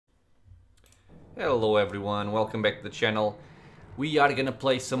Hello everyone, welcome back to the channel. We are gonna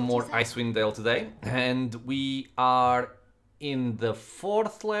play some more Icewind Dale today, and we are in the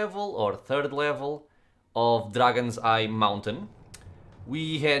 4th level or 3rd level of Dragon's Eye Mountain.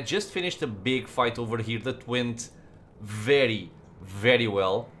 We had just finished a big fight over here that went very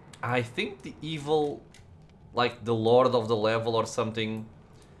well. I think the evil, like the lord of the level or something,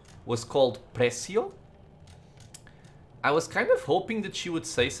 was called Presio. I was kind of hoping that she would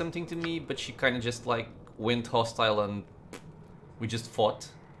say something to me, but she kind of just like went hostile and we just fought.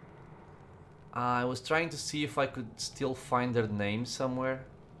 I was trying to see if I could still find her name somewhere.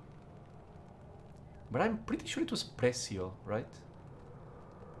 But I'm pretty sure it was Presio, right?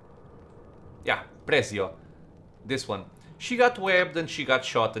 Yeah, Presio. This one. She got webbed and she got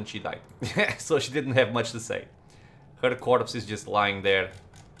shot and she died. So she didn't have much to say. Her corpse is just lying there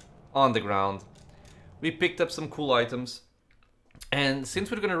on the ground. We picked up some cool items, and since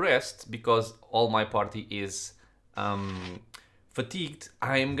we're gonna rest, because all my party is fatigued,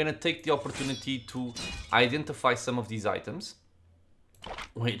 I'm gonna take the opportunity to identify some of these items,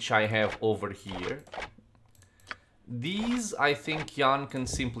 which I have over here. These, I think Jan can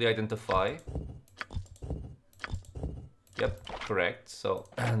simply identify. Yep, correct. So,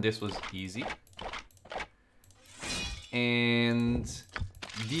 this was easy. And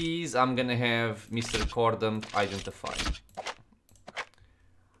these I'm gonna have Mr. Cordam identify.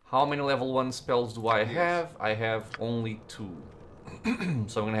 How many level 1 spells do I have? I have only 2.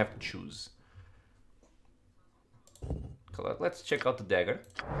 So I'm gonna have to choose. Let's check out the dagger.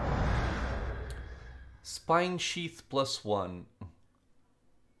 Spine sheath +1.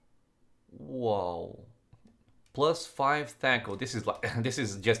 Wow. +5 tackle. This is like this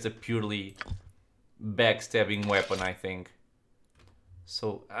is just a purely backstabbing weapon, I think.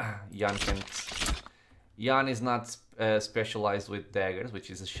 So, Jan can't... Jan is not specialized with daggers, which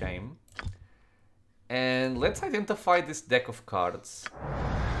is a shame. And let's identify this deck of cards.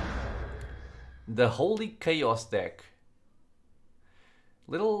 The Holy Chaos deck.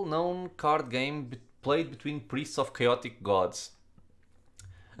 Little known card game played between priests of chaotic gods.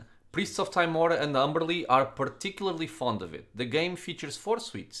 Priests of Tymora and Umberly are particularly fond of it. The game features 4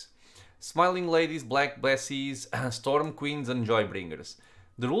 suites: Smiling Ladies, Black Blessies, Storm Queens and Joybringers.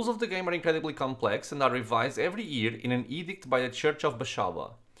 The rules of the game are incredibly complex and are revised every year in an edict by the Church of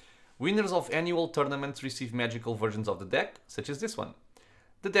Bashaba. Winners of annual tournaments receive magical versions of the deck, such as this one.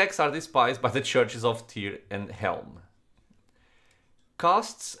 The decks are despised by the churches of Tyr and Helm.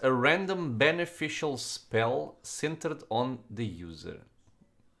 Casts a random beneficial spell centered on the user.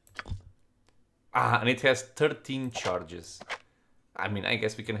 And it has 13 charges. I mean, I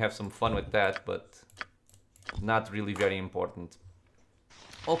guess we can have some fun with that, but not really very important.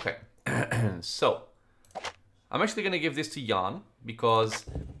 Okay, so I'm actually gonna give this to Jan, because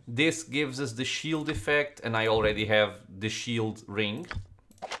this gives us the shield effect, and I already have the shield ring,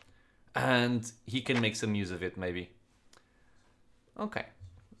 and he can make some use of it, maybe. Okay.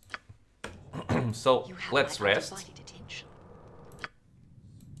 So, let's rest. Okay,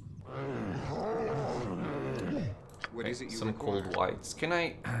 some cold whites. Can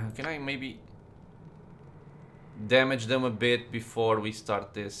I maybe damage them a bit before we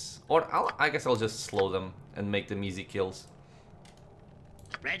start this? Or I guess I'll just slow them and make them easy kills.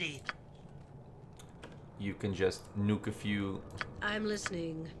 Ready. You can just nuke a few. I'm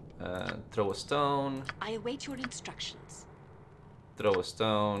listening. Throw a stone. I await your instructions. Throw a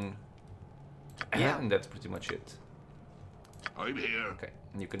stone. Yeah. And that's pretty much it. I'm here. Okay,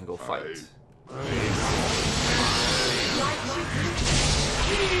 you can go fight.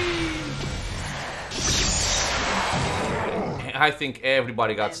 I think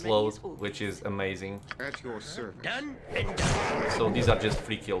everybody got slowed, which is amazing. At your service. Done and done. So these are just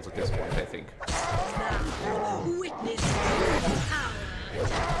free kills at this point, I think. Now, witness power.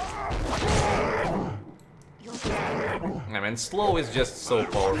 I mean, slow is just so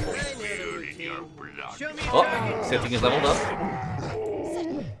powerful. Show me Oh, setting is leveled up.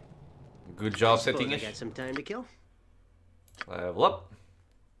 Good job setting I it. got some time to kill. Level up.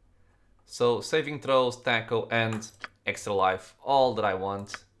 So, saving throws, tackle, and extra life. All that I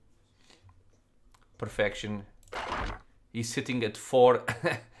want. Perfection. He's sitting at 4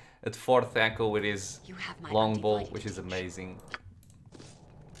 at 4 tackle with his longbow, which is amazing.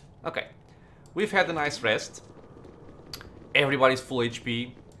 Okay. We've had a nice rest. Everybody's full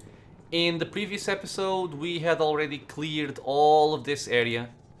HP. In the previous episode, we had already cleared all of this area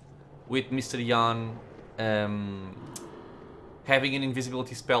with Mr. Jan having an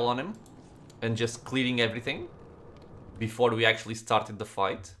invisibility spell on him and just clearing everything before we actually started the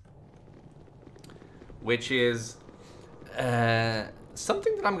fight, which is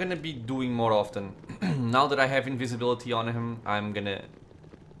something that I'm gonna be doing more often. Now that I have invisibility on him, I'm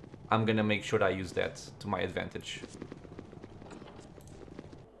gonna make sure I use that to my advantage.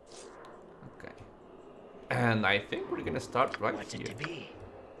 Okay. And I think we're gonna start right What's it here. to be?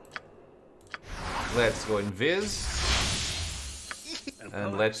 Let's go invis. Of And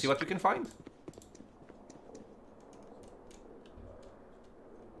course. let's see what we can find.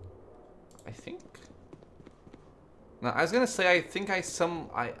 I think. Now, I was gonna say I think I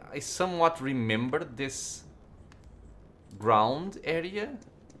somewhat remembered this ground area,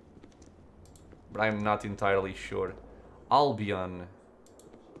 but I'm not entirely sure. Albion.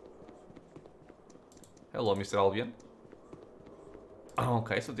 Hello, Mr. Albion.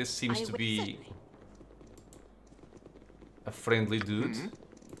 Okay, so this seems to be Certainly. a friendly dude.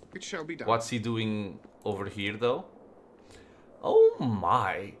 It shall be done. What's he doing over here, though? Oh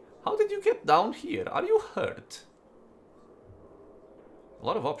my! How did you get down here? Are you hurt? A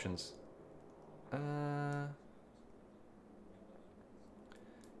lot of options.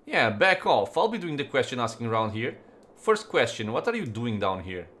 Yeah, back off. I'll be doing the question asking around here. First question, what are you doing down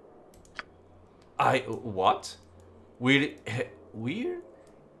here? What? We're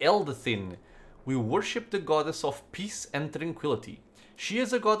Eldathin. We worship the goddess of peace and tranquility. She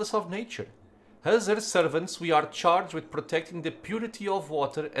is a goddess of nature. As her servants, we are charged with protecting the purity of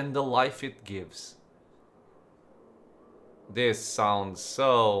water and the life it gives. This sounds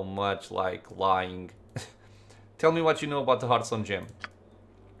so much like lying. Tell me what you know about the Hearthstone Gem.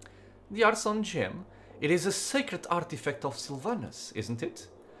 The Hearthstone Gem? It is a sacred artifact of Sylvanas, isn't it?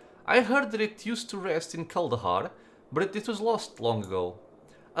 I heard that it used to rest in Kaldahar, but it was lost long ago.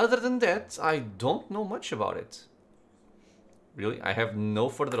 Other than that, I don't know much about it. Really? I have no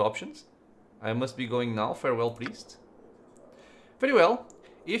further options? I must be going now, farewell priest. Very well.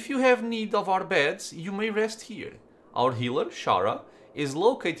 If you have need of our beds, you may rest here. Our healer, Shara, is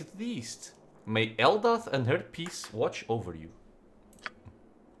located to the east. May Eldath and her peace watch over you.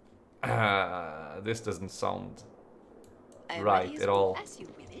 This doesn't sound right at all. As you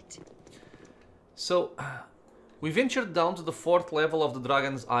will it. So, we ventured down to the 4th level of the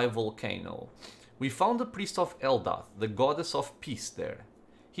Dragon's Eye volcano. We found the priest of Eldath, the goddess of peace there.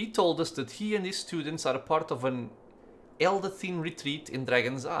 He told us that he and his students are part of an Eldathin retreat in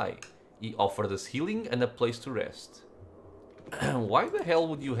Dragon's Eye. He offered us healing and a place to rest. Why the hell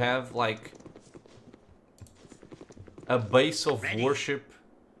would you have, like, a base of worship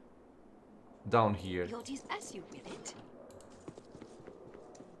down here? Your dues as you will it.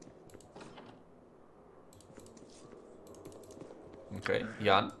 Okay,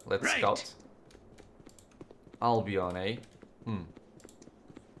 Jan, let's Right. scout. Albion, eh?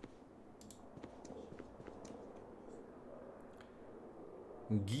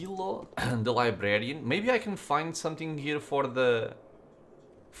 Gilo, the librarian. Maybe I can find something here for the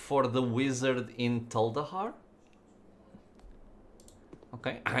wizard in Tuldahar.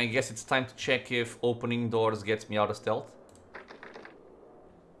 Okay, I guess it's time to check if opening doors gets me out of stealth.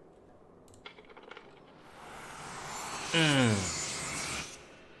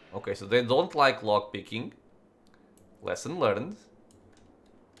 Okay, so they don't like lockpicking. Lesson learned.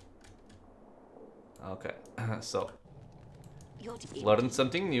 Okay, so Your dues. learned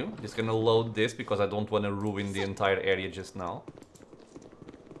something new. Just gonna load this because I don't want to ruin the entire area just now.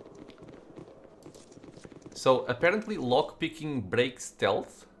 So apparently lockpicking breaks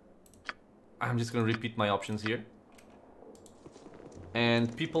stealth. I'm just gonna repeat my options here.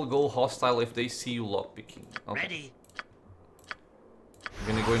 And people go hostile if they see you lockpicking. Okay. Ready. I'm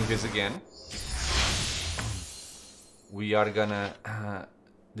gonna go invis again. We are gonna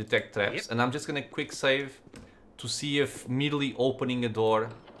detect traps, Yep. and I'm just gonna quick save to see if merely opening a door.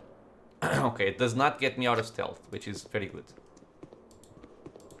 Okay, it does not get me out of stealth, which is very good.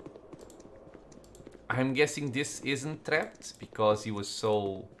 I'm guessing this isn't trapped because he was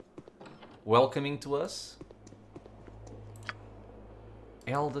so welcoming to us.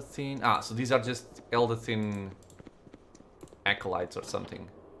 Eldathin. Ah, so these are just Eldathin acolytes or something.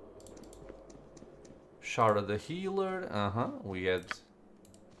 Shara the healer. We had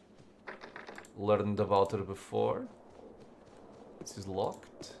learned about her before. This is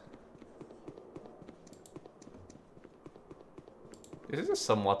locked. This is a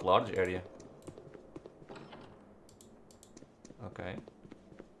somewhat large area. Okay.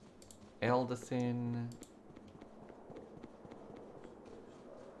 Eldathin.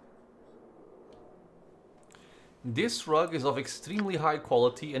 This rug is of extremely high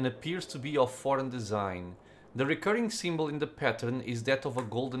quality and appears to be of foreign design. The recurring symbol in the pattern is that of a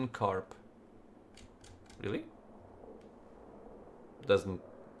golden carp. Really? Doesn't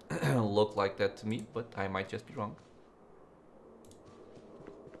look like that to me, but I might just be wrong.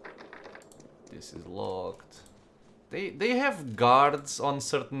 this is locked. They have guards on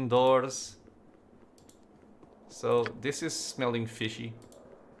certain doors. So this is smelling fishy.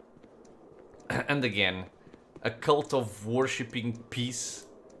 And again, a cult of worshipping peace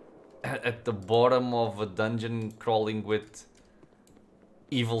at the bottom of a dungeon crawling with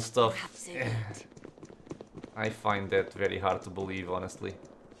evil stuff. I find that very hard to believe, honestly.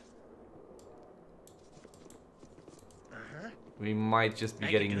 We might just be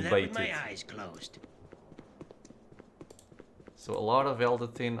getting baited. My eyes closed. So a lot of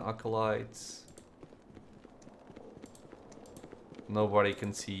Eldathin acolytes. Nobody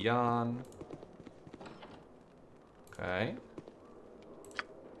can see Jan. Okay.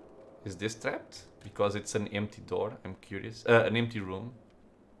 Is this trapped? Because it's an empty door. I'm curious. An empty room.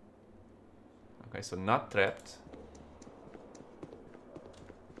 Okay, so not trapped.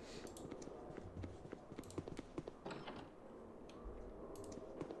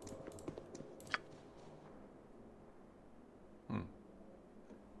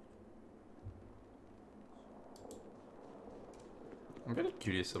 I'm very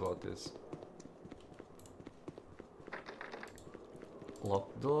curious about this.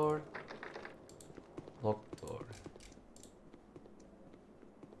 Locked door. Locked door.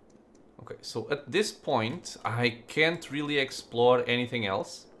 Okay, so at this point, I can't really explore anything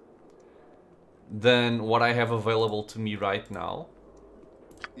else than what I have available to me right now.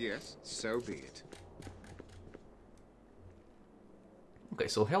 Yes, so be it. Okay,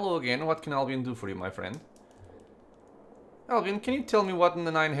 so hello again. What can Albion do for you, my friend? Albion, can you tell me what in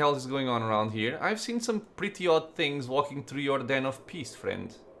the nine hells is going on around here? I've seen some pretty odd things walking through your den of peace,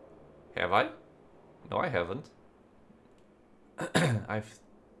 friend. Have I? No, I haven't.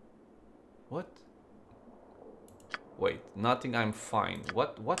 What? Wait, nothing, I'm fine.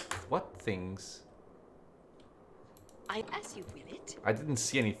 What things? As you will it. I didn't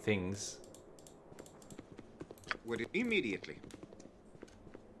see any things. Would it immediately?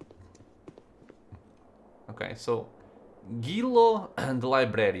 Okay, so Gilo and the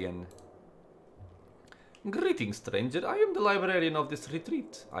librarian. Greetings, stranger. I am the librarian of this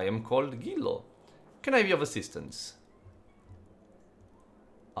retreat. I am called Gilo. Can I be of assistance?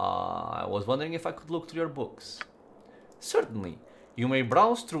 I was wondering if I could look through your books. Certainly. You may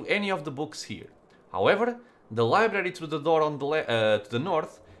browse through any of the books here. However, the library through the door on the to the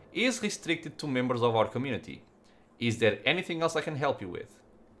north is restricted to members of our community. Is there anything else I can help you with?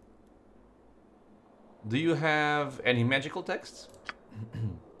 Do you have any magical texts?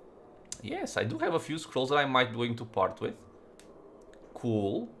 Yes, I do have a few scrolls that I might be willing to part with.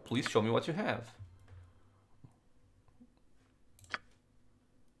 Cool. Please show me what you have.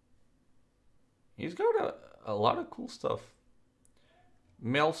 He's got a lot of cool stuff.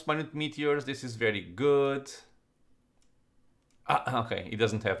 Melf's minute meteors, this is very good. Okay, he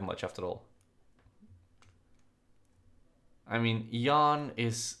doesn't have much after all. I mean, Jan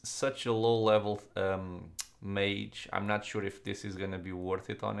is such a low level mage. I'm not sure if this is gonna be worth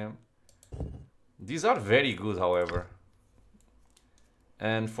it on him. These are very good, however.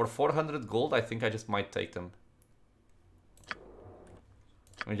 And for 400 gold, I think I just might take them.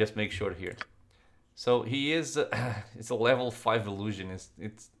 Let me just make sure here. So he is, it's a level 5 illusion.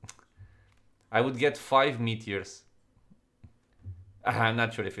 It's I would get 5 meteors. I'm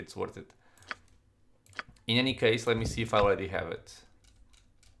not sure if it's worth it. In any case, let me see if I already have it.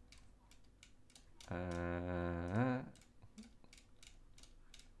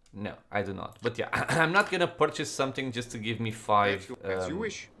 No, I do not. But yeah, I'm not gonna purchase something just to give me 5. As you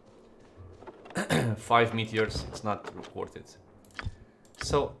wish. 5 meteors. It's not worth it.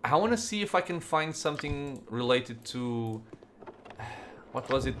 So I want to see if I can find something related to what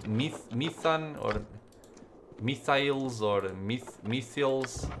was it? Methan or methyls or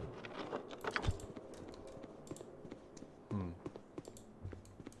methyls.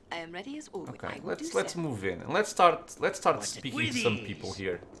 I am ready as always. Okay, let's move in and let's start speaking to some with people ease.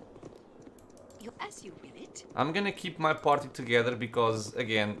 here. As you will it. I'm gonna keep my party together because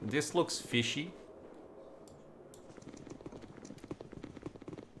again, this looks fishy.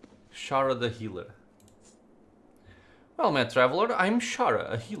 Shara the healer. Well, my traveler, I'm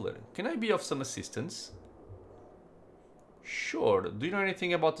Shara, a healer. Can I be of some assistance? Sure. Do you know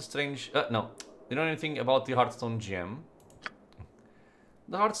anything about the strange... no. Do you know anything about the Heartstone gem?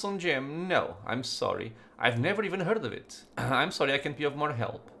 The Heartstone gem? No. I'm sorry. I've never even heard of it. I'm sorry, I can't be of more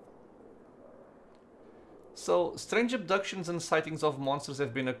help. So, strange abductions and sightings of monsters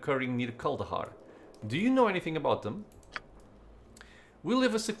have been occurring near Kuldahar. Do you know anything about them? We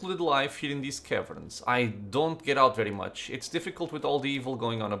live a secluded life here in these caverns. I don't get out very much. It's difficult with all the evil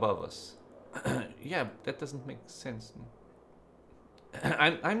going on above us. Yeah, that doesn't make sense.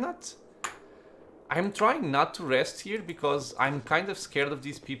 I'm not... I'm trying not to rest here because I'm kind of scared of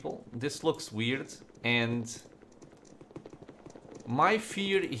these people. This looks weird, and my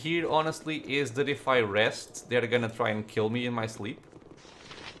fear here, honestly, is that if I rest, they're gonna try and kill me in my sleep.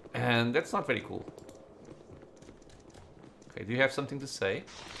 And that's not very cool. Okay, do you have something to say?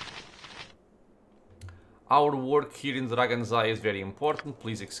 Our work here in Dragon's Eye is very important.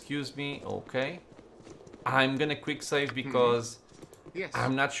 Please excuse me. Okay. I'm gonna quick save because Yes.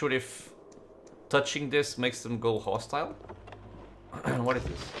 I'm not sure if touching this makes them go hostile. What is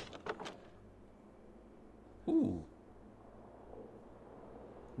this? Ooh.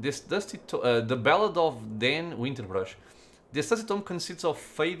 This the Ballad of Dan Winterbrush. This dusty tome consists of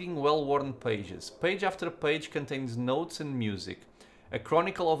fading, well-worn pages. Page after page contains notes and music. A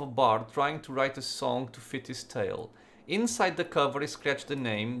chronicle of a bard trying to write a song to fit his tale. Inside the cover is scratched the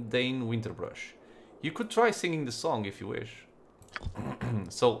name Dane Winterbrush. You could try singing the song if you wish.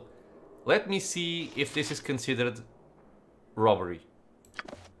 So, let me see if this is considered robbery.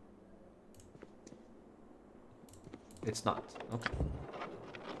 It's not. Okay.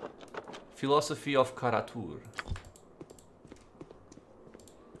 Philosophy of Karatur.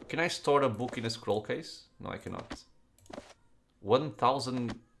 Can I store a book in a scroll case? No, I cannot.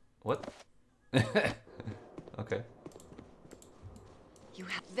 1,000... What? Okay. You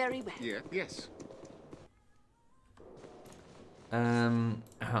have very well. Yeah. Yes.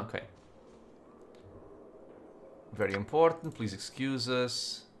 Okay. Very important, please excuse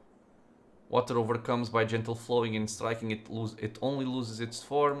us. Water overcomes by gentle flowing and striking it only loses its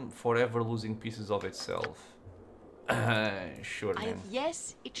form, forever losing pieces of itself. Sure, man.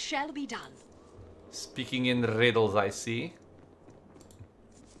 Yes, it shall be done. Speaking in riddles, I see.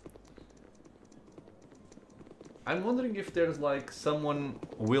 I'm wondering if there's like someone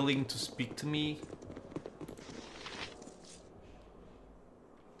willing to speak to me.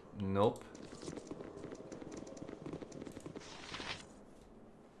 Nope.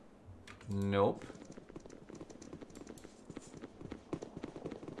 Nope.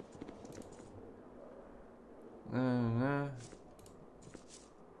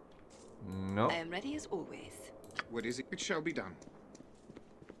 Nope. I am ready as always. What is it? It shall be done.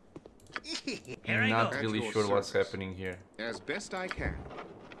 Here I Not go. really At your sure what's service. happening here. As best I can.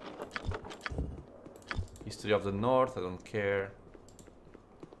 History of the North, I don't care.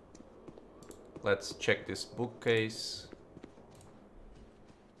 Let's check this bookcase.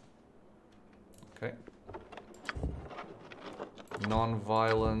 Okay.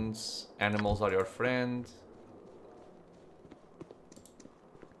 Non-violence. Animals are your friend.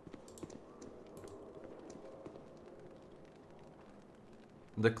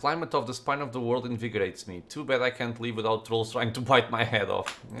 The climate of the spine of the world invigorates me. Too bad I can't leave without trolls trying to bite my head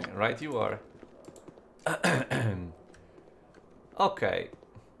off. Yeah, right you are. Okay.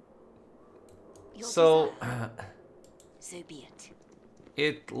 Your So, desire. So be it.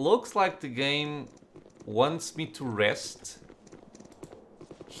 it looks like the game wants me to rest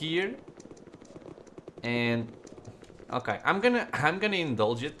here. And okay, I'm gonna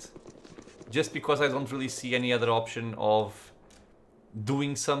indulge it just because I don't really see any other option of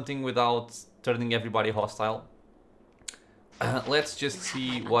doing something without turning everybody hostile. Let's just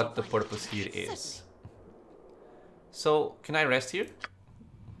see what the purpose here is. So, can I rest here?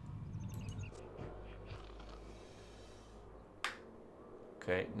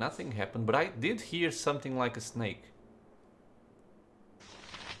 Okay, nothing happened, but I did hear something like a snake.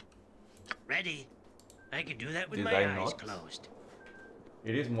 Ready? I can do that with Did my I eyes not? closed.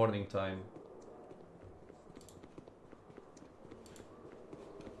 It is morning time.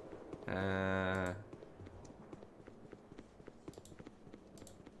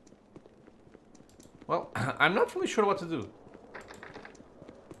 Well, I'm not really sure what to do.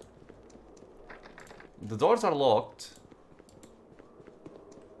 The doors are locked.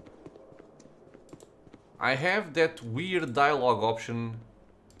 I have that weird dialogue option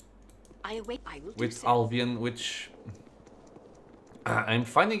I await. I will do with so. Albion, which I'm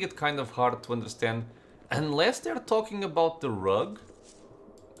finding it kind of hard to understand, unless they're talking about the rug,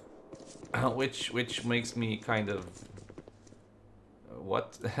 which makes me kind of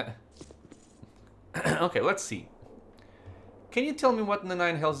what? Okay, let's see. Can you tell me what in the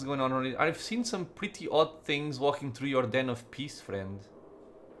nine hells is going on already? I've seen some pretty odd things walking through your den of peace, friend.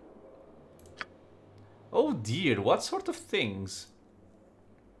 Oh dear, what sort of things?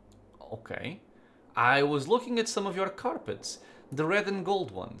 Okay. I was looking at some of your carpets, the red and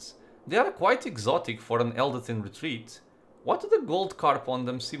gold ones. They are quite exotic for an Eldathan retreat. What do the gold carp on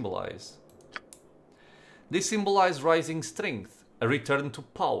them symbolize? They symbolize rising strength, a return to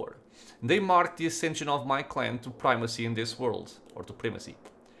power. They mark the ascension of my clan to primacy in this world, or to primacy.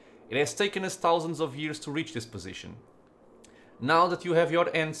 It has taken us thousands of years to reach this position. Now that you have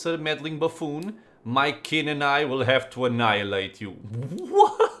your answer, meddling buffoon, my kin and I will have to annihilate you.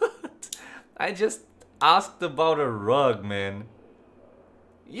 What? I just asked about a rug, man.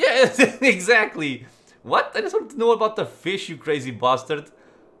 Yes, exactly. What? I just want to know about the fish, you crazy bastard.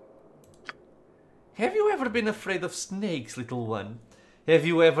 Have you ever been afraid of snakes, little one? Have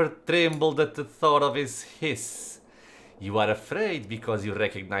you ever trembled at the thought of his hiss? You are afraid because you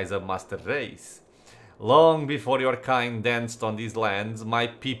recognize a master race. Long before your kind danced on these lands, my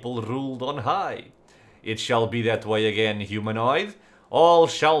people ruled on high. It shall be that way again, humanoid. All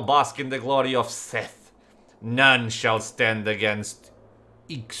shall bask in the glory of Seth. None shall stand against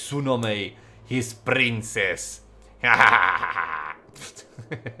Ixunome, his princess. I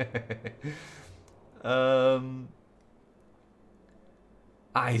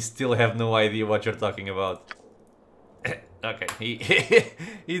still have no idea what you're talking about. Okay,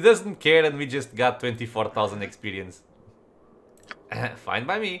 he doesn't care and we just got 24,000 experience. Fine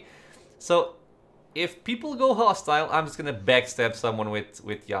by me. So, if people go hostile, I'm just gonna backstab someone with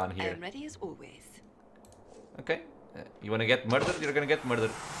Jan I here. am ready as always. Okay, you wanna get murdered? You're gonna get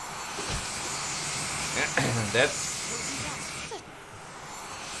murdered.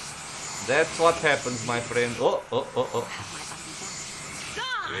 That's what happens, my friend. Oh.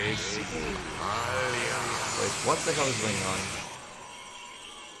 Wait, what the hell is going on?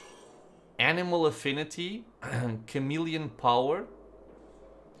 Animal affinity, chameleon power.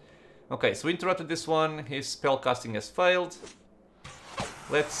 Okay, so we interrupted this one. His spell casting has failed.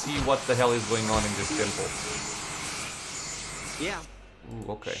 Let's see what the hell is going on in this temple. Yeah.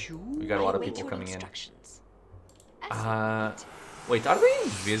 Ooh, okay. We got a lot of Await people your coming in. instructions. Wait, are they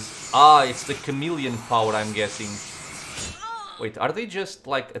invis? Ah, it's the chameleon power, I'm guessing. Wait, are they just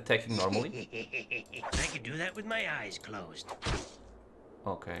like attacking normally? I can do that with my eyes closed.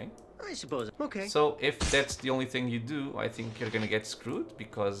 Okay. I suppose. Okay. So if that's the only thing you do, I think you're gonna get screwed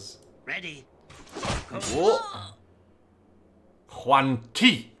because. Ready? Whoa! Juan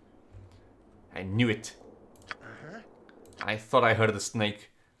T. I knew it. I thought I heard a snake.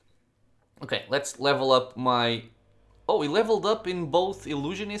 Okay, let's level up my. Oh, we leveled up in both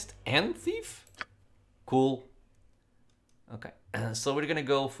illusionist and thief. Cool. Okay, so we're gonna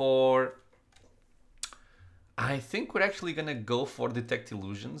go for... I think we're actually gonna go for detect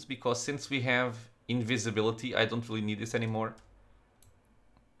illusions because since we have invisibility, I don't really need this anymore.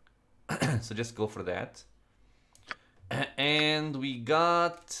 So just go for that. And we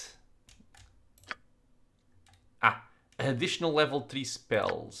got... additional level 3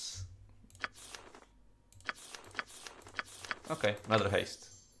 spells. Okay, another haste.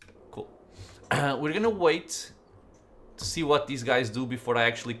 Cool. We're gonna wait to see what these guys do before I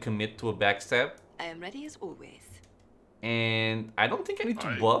actually commit to a backstab. I am ready as always. And I don't think I need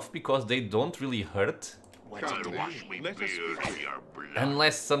to buff because they don't really hurt. What's it to Wash me? Let us begin.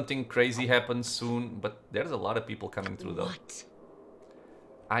 Unless something crazy happens soon. But there's a lot of people coming through though. What?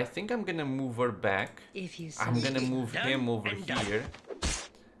 I think I'm gonna move her back. If you I'm gonna move him over here.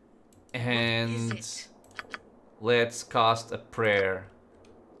 And let's cast a prayer.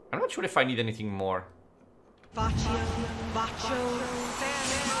 I'm not sure if I need anything more.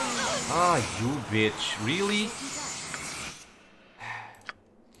 Ah, you bitch. Really?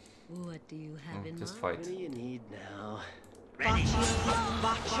 What do you have in Just mind? fight. What do you need now? Ready?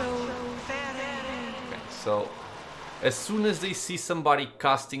 Okay, so as soon as they see somebody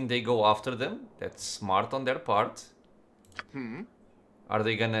casting, they go after them. That's smart on their part. Are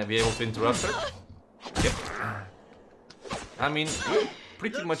they gonna be able to interrupt her? Yep. I mean, we're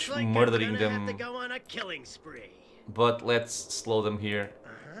pretty Looks much like murdering I'm gonna them, have to go on a killing spree. but let's slow them here.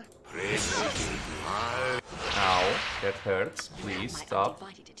 Ow, that hurts. Please My stop.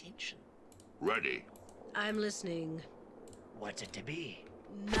 undivided attention. Ready. I'm listening. What's it to be?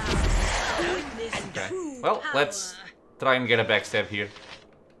 Okay. Well, let's try and get a backstab here.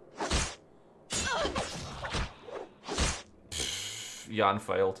 Jan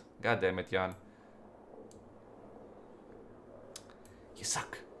failed. God damn it, Jan. You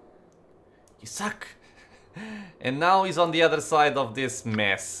suck. You suck. And now he's on the other side of this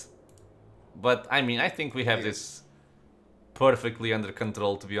mess. But, I mean, I think we have this perfectly under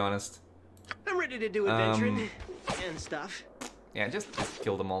control, to be honest. I'm ready to do adventuring and stuff. Yeah, just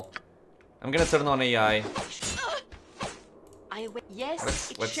kill them all. I'm gonna turn on AI. I await.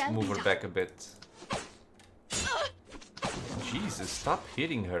 Yes, Let's shall move be her done. back a bit. Jesus, stop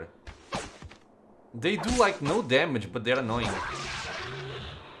hitting her. They do like no damage, but they're annoying.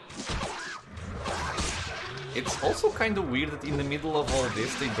 It's also kind of weird that in the middle of all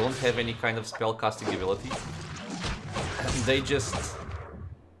this, they don't have any kind of spell casting ability. They just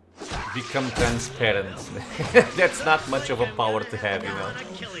become transparent. That's not much of a power to have, you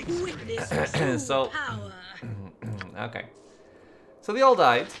know. Witness true So- power. Okay. So they all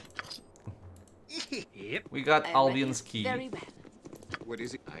died. Yep. We got I am Albion's ready. key. Very well. What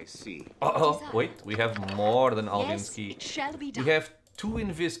is it? I see. Oh, wait, we have more than Albion's Yes, key. it shall be done. We have 2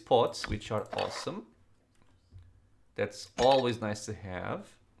 invis pots, which are awesome. That's always nice to have.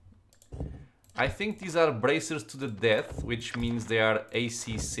 I think these are bracers to the death, which means they are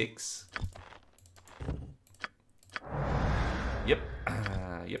AC 6. Yep.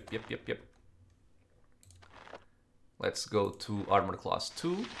 Yep. Let's go to armor class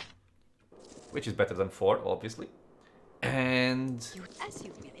 2, which is better than 4, obviously. And You, as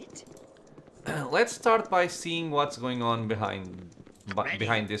you will it. let's start by seeing what's going on behind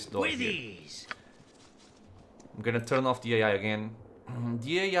this door With here. ease. I'm gonna turn off the AI again.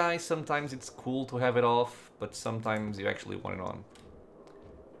 The AI, sometimes it's cool to have it off, but sometimes you actually want it on.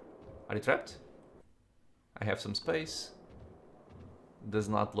 Are you trapped? I have some space. Does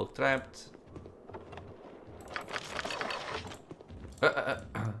not look trapped.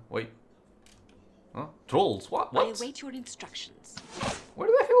 Wait. Huh? Trolls? What? I What? await your instructions. Where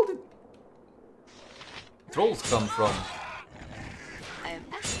the hell did trolls come from? I am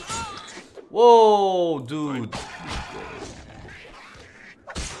as you will it. Whoa, dude.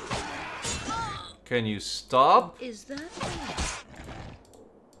 Can you stop? Is that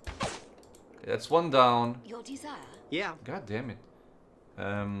Okay, that's one down. Your desire. Yeah. God damn it.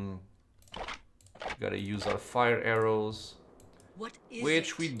 Gotta use our fire arrows, what is which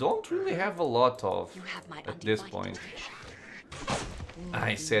it? we don't really have a lot of You have my at this undivided point. attention.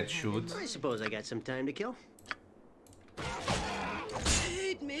 I said shoot. I suppose I got some time to kill.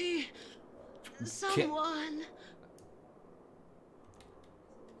 Aid me, someone.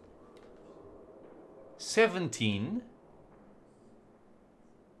 17.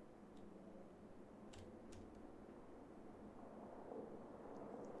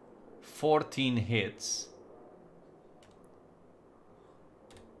 "14 hits.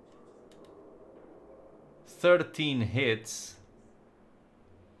 "13 hits.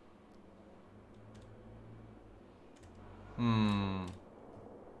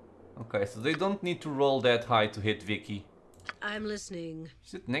 Okay, so they don't need to roll that high to hit Vicky. I'm listening.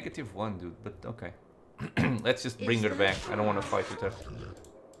 She's at -1, dude, but okay. Let's just bring Is her that- back. I don't want to fight with her.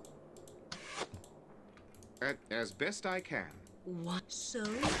 As best I can. What so?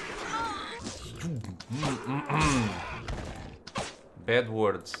 Bad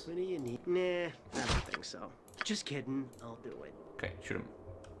words. What do you need? Nah, I don't think so. Just kidding. I'll do it. Okay, shoot him.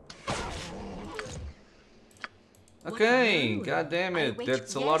 What Okay, now? god damn I it, await-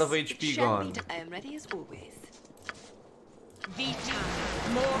 that's a lot of yes, it HP shall be gone. done. I am ready as always. Vita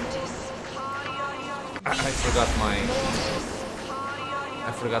mortis. I forgot my...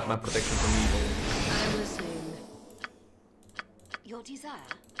 I forgot my protection from evil. I'm listening. Your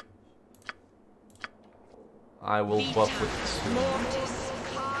desire. I will buff with Mortis.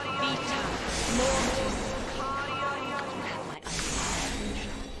 Vita mortis. You have my undivided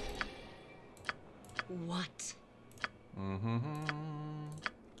attention. What?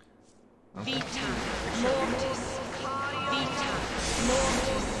 Vita. Mortis. Vita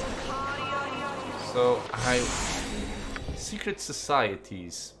mortis. So, secret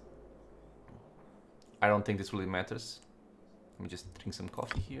societies. I don't think this really matters. Let me just drink some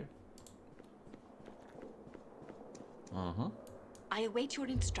coffee here. I await your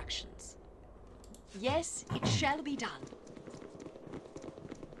instructions. Yes, it shall be done.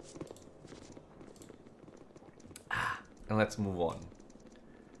 And let's move on.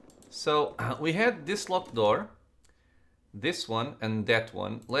 So, we had this locked door, this one, and that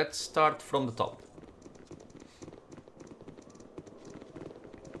one. Let's start from the top.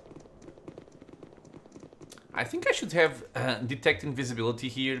 I think I should have detect invisibility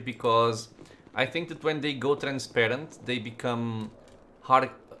here because I think that when they go transparent, they become harder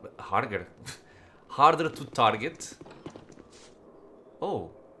to target.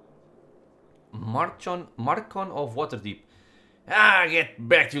 Oh. Marcon of Waterdeep. Ah, get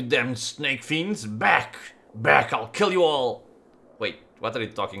back, you damn snake fiends! Back! Back, I'll kill you all! Wait, what are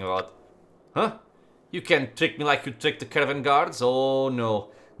you talking about? Huh? You can't trick me like you tricked the caravan guards? Oh no,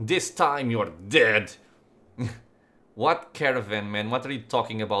 this time you're dead! What caravan, man? What are you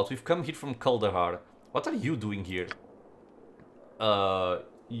talking about? We've come here from Kuldahar. What are you doing here?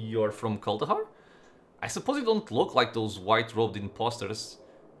 You're from Kuldahar? I suppose you don't look like those white-robed imposters.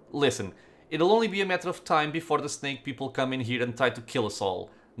 Listen, it'll only be a matter of time before the snake people come in here and try to kill us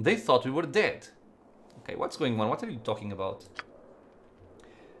all. They thought we were dead. Okay, what's going on? What are you talking about?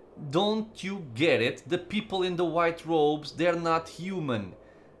 Don't you get it? The people in the white robes, they're not human.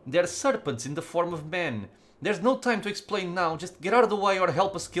 They're serpents in the form of men. There's no time to explain now. Just get out of the way or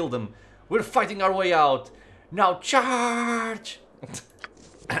help us kill them. We're fighting our way out. Now charge!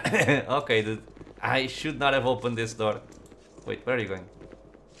 Okay, dude. I should not have opened this door. Wait, where are you going?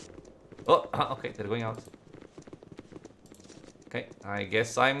 Oh, okay, they're going out. Okay, I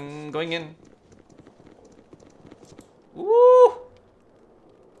guess I'm going in. Woo!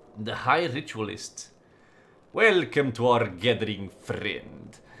 The High Ritualist. Welcome to our gathering,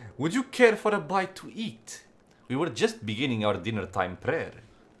 friend. Would you care for a bite to eat? We were just beginning our dinner time prayer.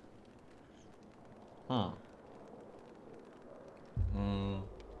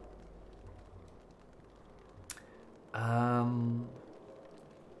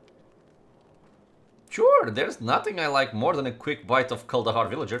 Sure, there's nothing I like more than a quick bite of Kuldahar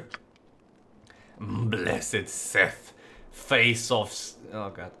villager. Blessed Seth, face of... oh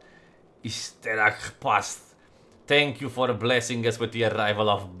god. Isterach past. Thank you for blessing us with the arrival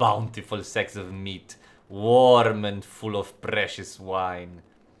of bountiful sacks of meat, warm and full of precious wine.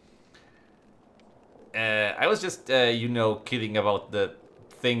 I was just, you know, kidding about the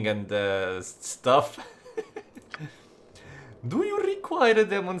thing and the stuff. Do you require a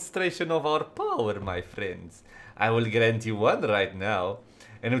demonstration of our power, my friends? I will grant you one right now,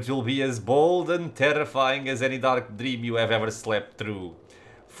 and it will be as bold and terrifying as any dark dream you have ever slept through.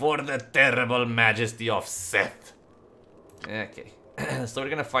 For the terrible majesty of Seth. Okay, so we're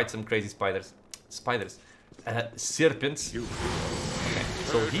gonna fight some crazy spiders. Serpents. Okay,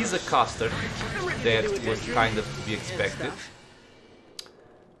 so he's a caster. That was kind of to be expected.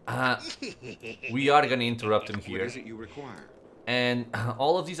 We are gonna interrupt him here. What is it you require? And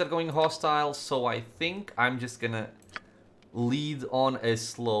all of these are going hostile, so I think I'm just gonna lead on a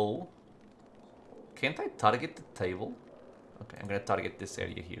slow. Can't I target the table? Okay, I'm gonna target this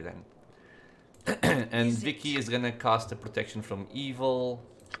area here then. And Vicky is gonna cast a protection from evil.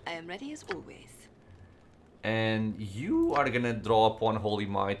 I am ready as always. And you are gonna draw upon Holy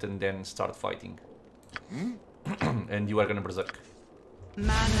Might and then start fighting. And you are gonna berserk.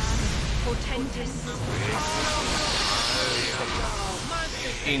 Mana, portentous.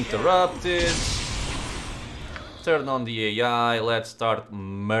 Interrupted. Turn on the AI. Let's start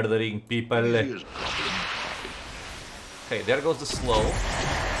murdering people. Okay, there goes the slow.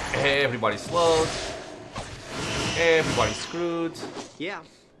 Everybody's slowed. Everybody's screwed. Yeah.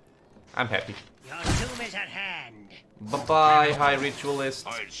 I'm happy. Your doom is at hand. Bye-bye, High Ritualist.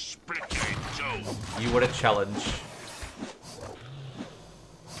 I'll split you in two. You were a challenge.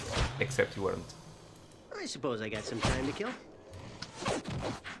 Except you weren't. I suppose I got some time to kill.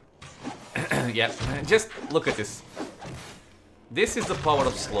 Yeah, just look at this. This is the power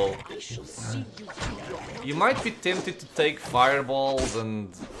of slow. I shall see you through your... You might be tempted to take fireballs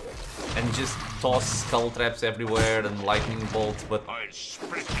and just toss skull traps everywhere and lightning bolts, but I'll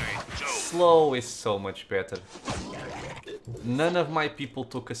split you in two. slow is so much better. None of my people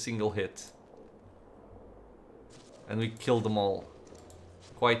took a single hit. And we killed them all.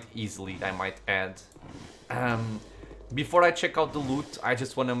 Quite easily, I might add. Before I check out the loot, I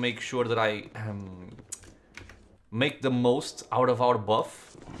just want to make sure that I make the most out of our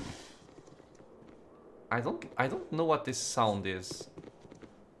buff. I don't know what this sound is.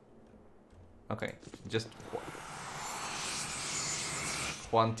 Okay, just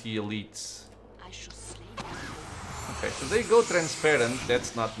 20 elites. I shall slay you. Okay, so they go transparent.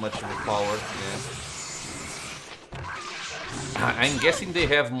 That's not much of a power. Yeah. I'm guessing they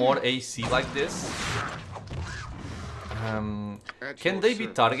have more AC like this. Can they be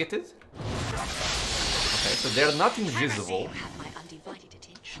targeted? Okay, so they're not invisible. You have my undivided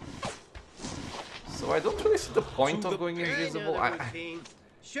attention. So I don't really see the point of going invisible.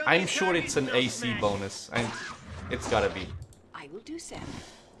 I'm sure it's an AC bonus. It's gotta be. I will do so.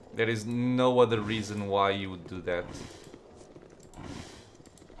 There is no other reason why you would do that.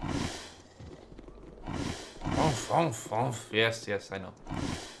 Oomph, oomph, oomph. Yes, yes, I know.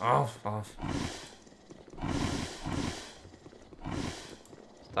 Oomph, oomph.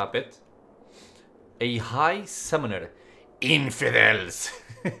 Stop it. A high summoner. Infidels!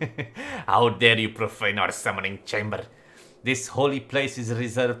 How dare you profane our summoning chamber? This holy place is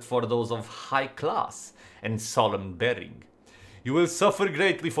reserved for those of high class and solemn bearing. You will suffer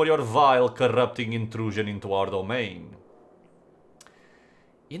greatly for your vile, corrupting intrusion into our domain.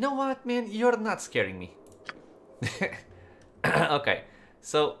 You know what, man? You're not scaring me. Okay,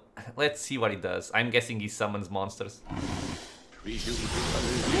 so let's see what he does. I'm guessing he summons monsters.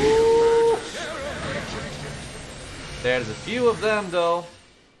 There's a few of them, though.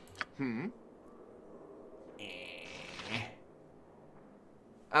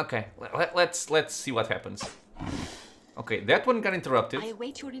 Okay, let's see what happens.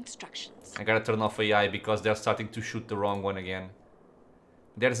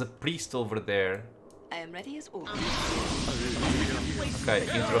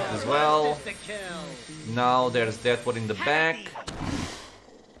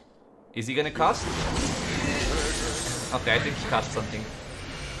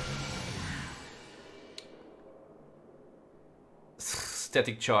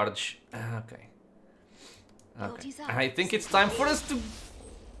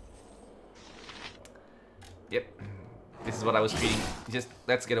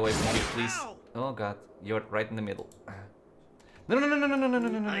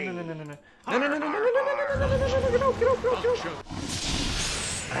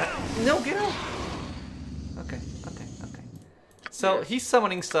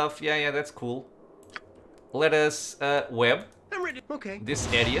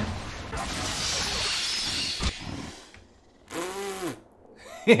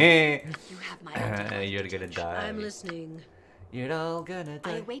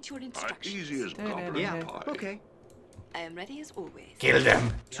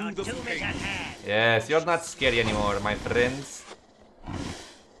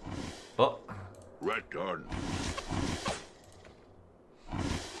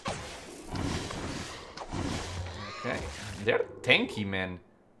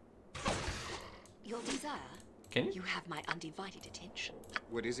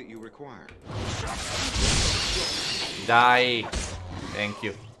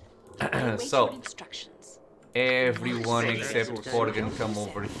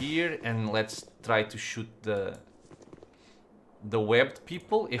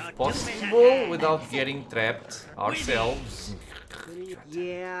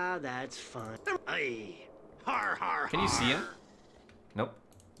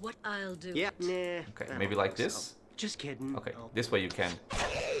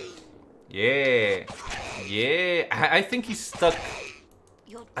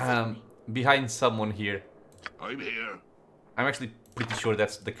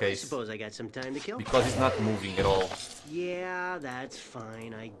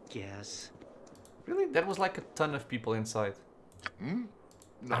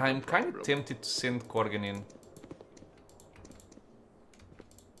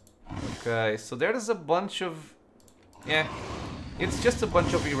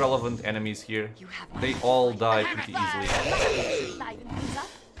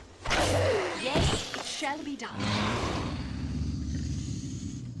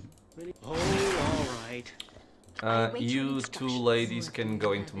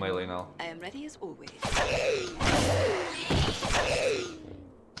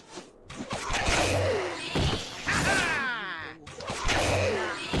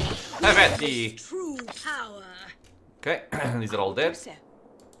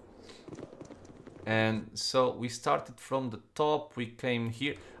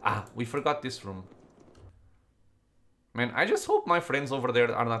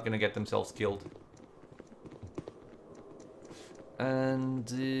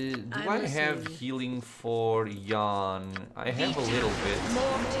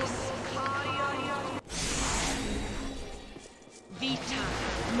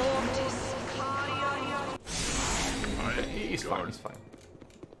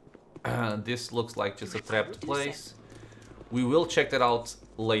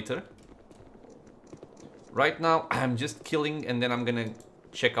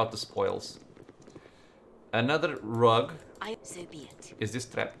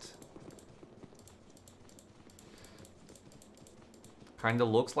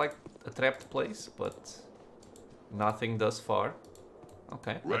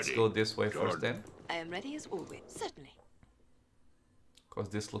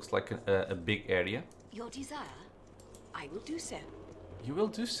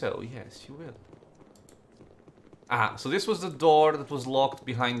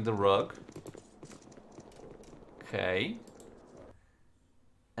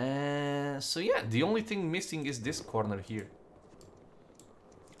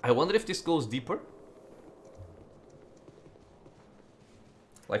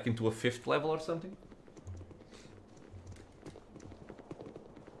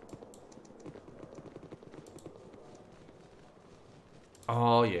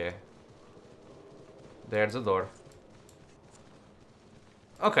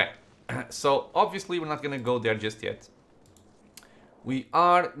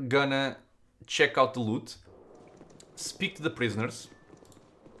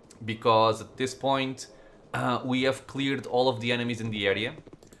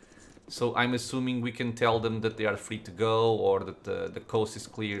 So I'm assuming we can tell them that they are free to go, or that the coast is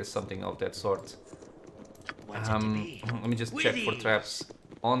clear, something of that sort. What's it to be? Let me just check for traps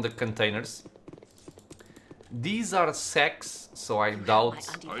on the containers. These are sacks, so I doubt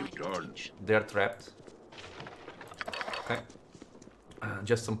they're trapped. Okay.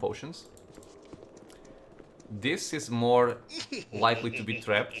 Just some potions. This is more likely to be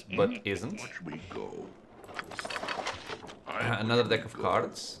trapped, but isn't. Watch me go. Another deck of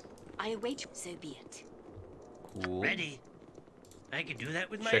cards. I await, so be it. Cool. Ready. I can do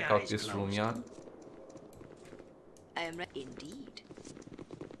that with my Check out eyes this room, closed. Jan. I am ready. Indeed.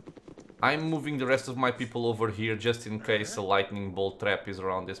 I'm moving the rest of my people over here just in case a lightning bolt trap is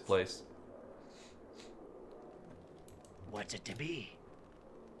around this place. What's it to be?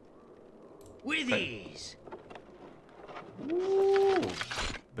 With ease. Ooh,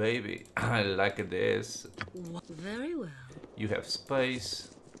 baby, I like this. Very well. You have space.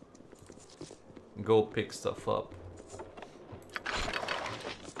 Go pick stuff up.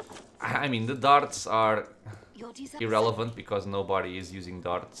 I mean, the darts are Your desire. irrelevant because nobody is using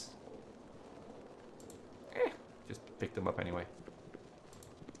darts. Just pick them up anyway.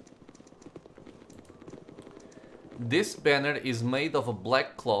 This banner is made of a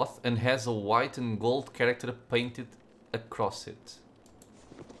black cloth and has a white and gold character painted across it.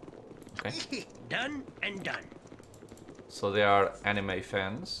 Okay. Done and done. So they are anime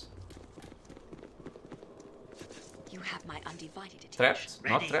fans. You have my undivided attention. Trapped?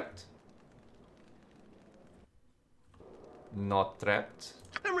 Not Ready. trapped? Not trapped.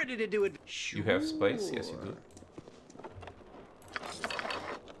 I'm ready to do it. You have space? Yes, you do.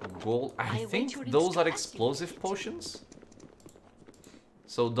 Gold. I await think your those are instructions. explosive potions.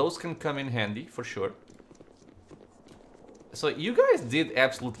 So those can come in handy for sure. So you guys did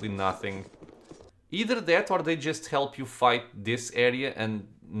absolutely nothing. Either that or they just help you fight this area and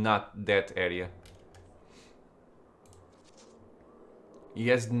not that area. He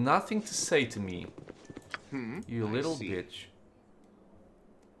has nothing to say to me. You little bitch.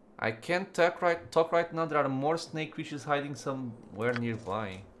 I can't talk right now. There are more snake creatures hiding somewhere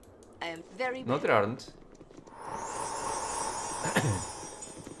nearby. I am very No, there aren't.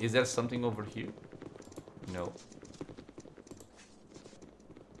 Is there something over here? No.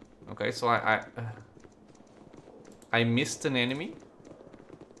 Okay, so I missed an enemy.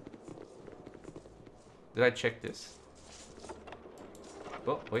 Did I check this?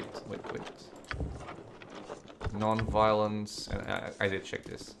 Oh, wait. Non-violence, and I did check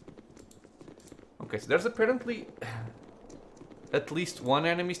this. Okay, so there's apparently at least one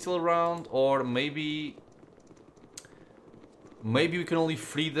enemy still around, or maybe we can only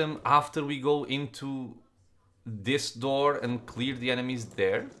free them after we go into this door and clear the enemies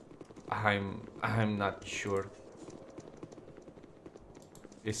there. I'm not sure.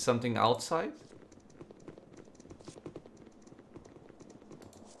 Is something outside?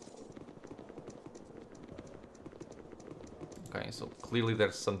 Okay, so clearly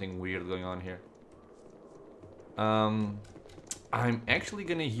there's something weird going on here. I'm actually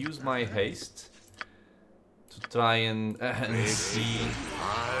gonna use my haste to try and see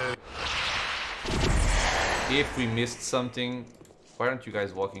if we missed something. Why aren't you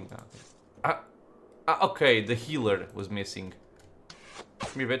guys walking down? Okay, the healer was missing.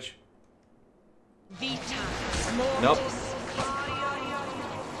 Come here, bitch. Nope.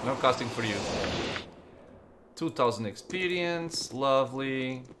 No casting for you. 2000 experience,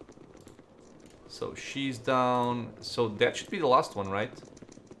 lovely. So she's down. So that should be the last one, right?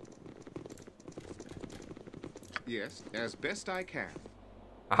 Yes, as best I can.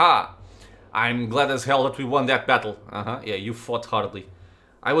 Aha! I'm glad as hell that we won that battle. Yeah, you fought hardly.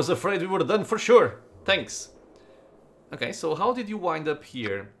 I was afraid we were done for sure. Thanks. Okay, so how did you wind up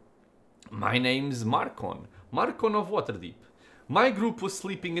here? My name's Marcon. Marcon of Waterdeep. My group was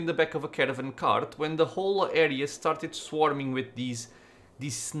sleeping in the back of a caravan cart when the whole area started swarming with these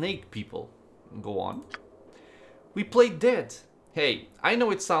snake people. Go on. We played dead. Hey, I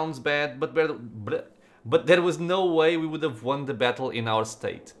know it sounds bad, but there was no way we would have won the battle in our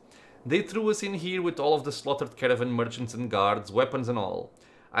state. They threw us in here with all of the slaughtered caravan merchants and guards, weapons and all.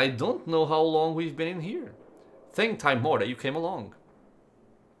 I don't know how long we've been in here. Thank time more that you came along.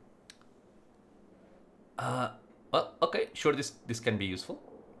 Well, okay, sure, this can be useful.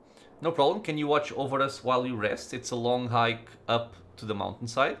 No problem, can you watch over us while you rest? It's a long hike up to the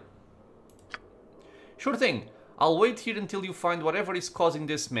mountainside. Sure thing, I'll wait here until you find whatever is causing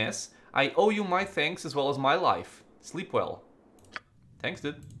this mess. I owe you my thanks as well as my life. Sleep well. Thanks,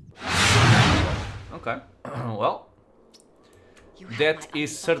 dude. Okay, well, that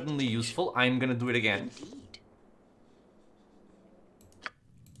is certainly useful. I'm gonna do it again. Indeed.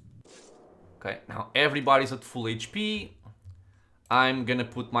 everybody's at full HP. I'm gonna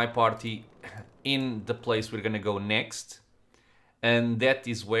put my party in the place we're gonna go next. And that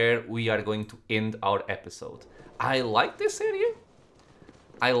is where we are going to end our episode. I like this area.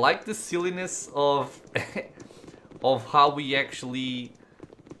 I like the silliness of of how we actually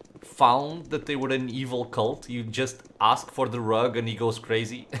found that they were an evil cult. You just ask for the rug and he goes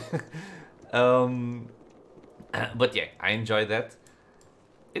crazy. But yeah, I enjoy that.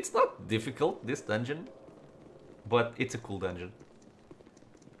 It's not difficult, this dungeon, but it's a cool dungeon.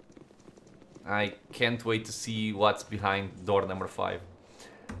 I can't wait to see what's behind door number 5.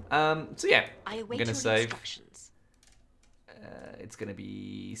 So yeah, I I'm await gonna your save. instructions. It's gonna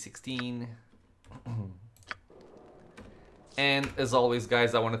be 16. And as always,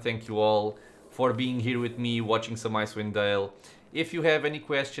 guys, I want to thank you all for being here with me, watching some Icewind Dale. If you have any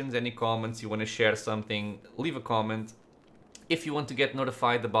questions, any comments, you want to share something, leave a comment. If you want to get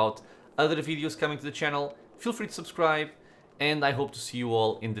notified about other videos coming to the channel, feel free to subscribe. And I hope to see you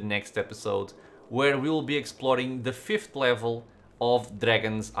all in the next episode, where we will be exploring the 5th level of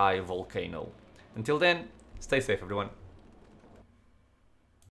Dragon's Eye Volcano. Until then, stay safe, everyone.